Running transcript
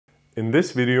In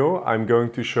this video, I'm going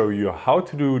to show you how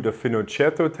to do the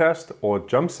Finochietto test or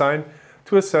jump sign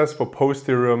to assess for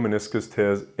posterior meniscus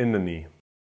tears in the knee.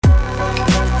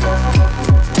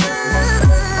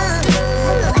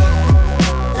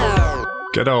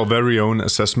 Get our very own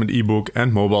assessment ebook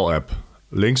and mobile app.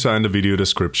 Links are in the video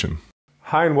description.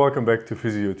 Hi and welcome back to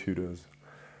Physiotutors.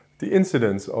 The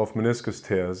incidence of meniscus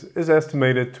tears is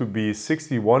estimated to be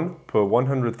 61 per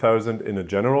 100,000 in a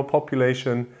general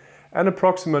population, and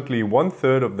approximately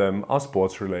 1/3 of them are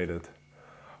sports related.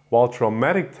 While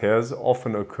traumatic tears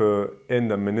often occur in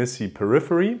the menisci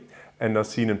periphery and are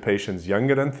seen in patients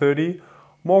younger than 30,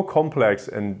 more complex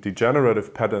and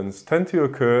degenerative patterns tend to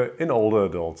occur in older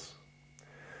adults.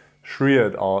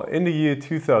 Schreier et al. In the year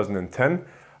 2010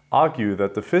 argue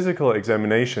that the physical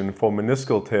examination for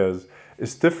meniscal tears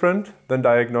is different than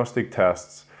diagnostic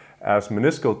tests, as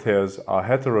meniscal tears are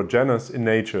heterogeneous in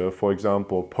nature, for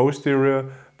example posterior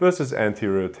versus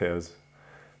anterior tears.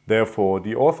 Therefore,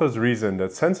 the authors reason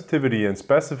that sensitivity and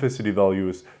specificity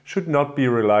values should not be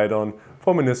relied on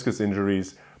for meniscus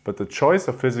injuries, but the choice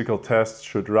of physical tests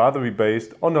should rather be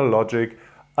based on the logic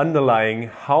underlying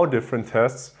how different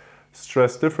tests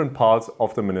stress different parts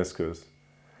of the meniscus.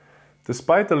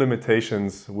 Despite the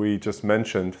limitations we just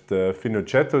mentioned, the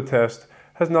Finochietto test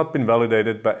has not been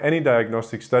validated by any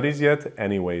diagnostic studies yet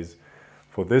anyways.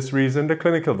 For this reason, the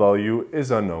clinical value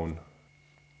is unknown.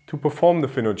 To perform the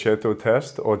Finochietto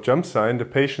test or jump sign, the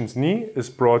patient's knee is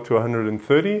brought to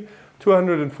 130 to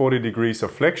 140 degrees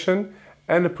of flexion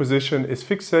and the position is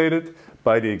fixated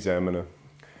by the examiner.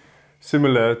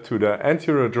 Similar to the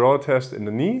anterior draw test in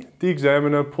the knee, the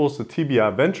examiner pulls the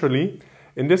tibia ventrally,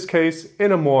 in this case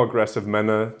in a more aggressive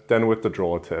manner than with the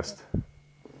draw test.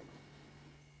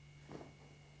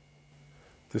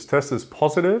 This test is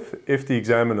positive if the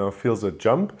examiner feels a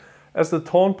jump, as the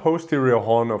torn posterior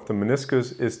horn of the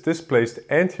meniscus is displaced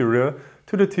anterior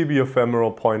to the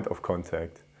tibiofemoral point of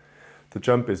contact. The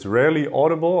jump is rarely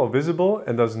audible or visible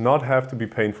and does not have to be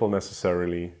painful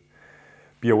necessarily.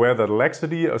 Be aware that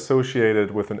laxity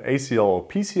associated with an ACL or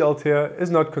PCL tear is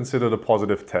not considered a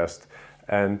positive test,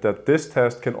 and that this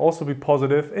test can also be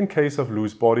positive in case of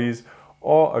loose bodies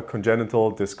or a congenital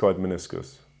discoid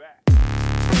meniscus.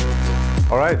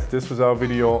 Alright, this was our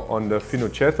video on the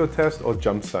Finochietto test or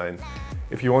jump sign.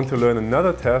 If you want to learn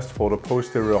another test for the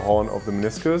posterior horn of the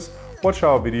meniscus, watch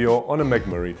our video on a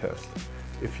McMurray test.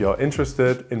 If you're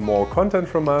interested in more content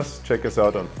from us, check us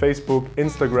out on Facebook,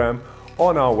 Instagram,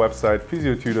 or on our website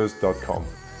physiotutors.com.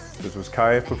 This was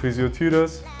Kai for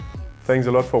Physiotutors. Thanks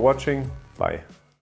a lot for watching. Bye.